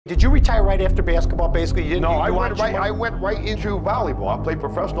Did you retire right after basketball, basically? You didn't, No, I went right into volleyball. I played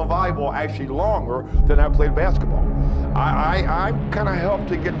professional volleyball actually longer than I played basketball. I kind of helped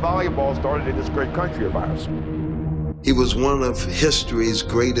to get volleyball started in this great country of ours. He was one of history's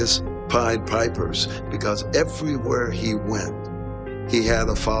greatest Pied Pipers because everywhere he went, he had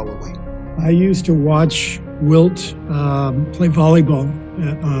a following. I used to watch Wilt play volleyball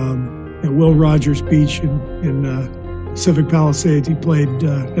at Will Rogers Beach in Pacific Palisades. He played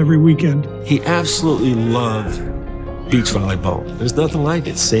every weekend. He absolutely loved beach volleyball. There's nothing like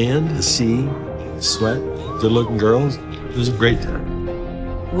it. Sand, the sea, sweat, good-looking girls. It was a great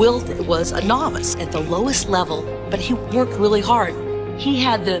time. Wilt was a novice at the lowest level, but he worked really hard. He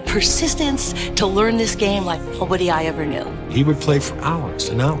had the persistence to learn this game like nobody I ever knew. He would play for hours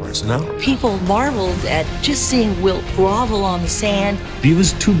and hours and hours. People marveled at just seeing Wilt grovel on the sand. He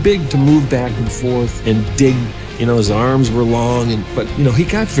was too big to move back and forth and dig. You know, his arms were long, but, you know, he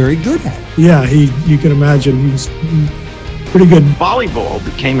got very good at it. Yeah, you can imagine he was pretty good. Volleyball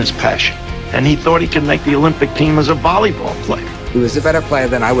became his passion, and he thought he could make the Olympic team as a volleyball player. He was a better player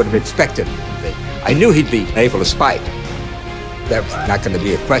than I would have expected him to be. I knew he'd be able to spike. That was not going to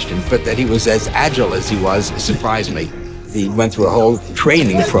be a question, but that he was as agile as he was surprised me. He went through a whole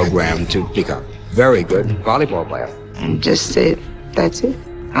training program to become a very good volleyball player. And just said, that's it.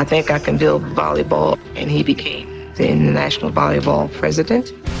 I think I can build volleyball, and he became the international volleyball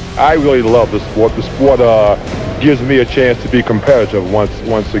president. I really love the sport. The sport gives me a chance to be competitive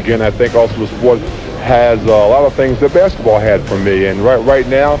once again. I think also the sport has a lot of things that basketball had for me, and right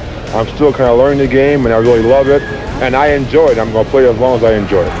now I'm still kind of learning the game, and I really love it, and I enjoy it. I'm going to play as long as I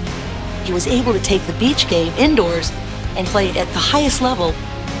enjoy it. He was able to take the beach game indoors and play it at the highest level.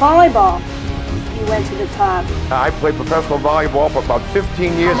 Volleyball, he went to the top. I played professional volleyball for about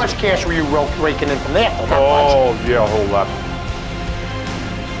 15 years. How much cash were you raking in from that? Oh, yeah, a whole lot.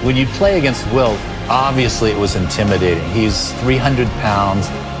 When you play against Wilt, obviously it was intimidating. He's 300 pounds,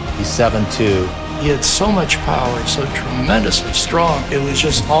 he's 7'2". He had so much power, so tremendously strong. It was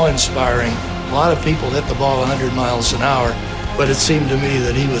just awe-inspiring. A lot of people hit the ball 100 miles an hour, but it seemed to me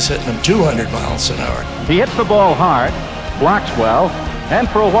that he was hitting them 200 miles an hour. He hits the ball hard, blocks well, and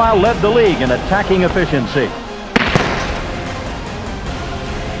for a while led the league in attacking efficiency.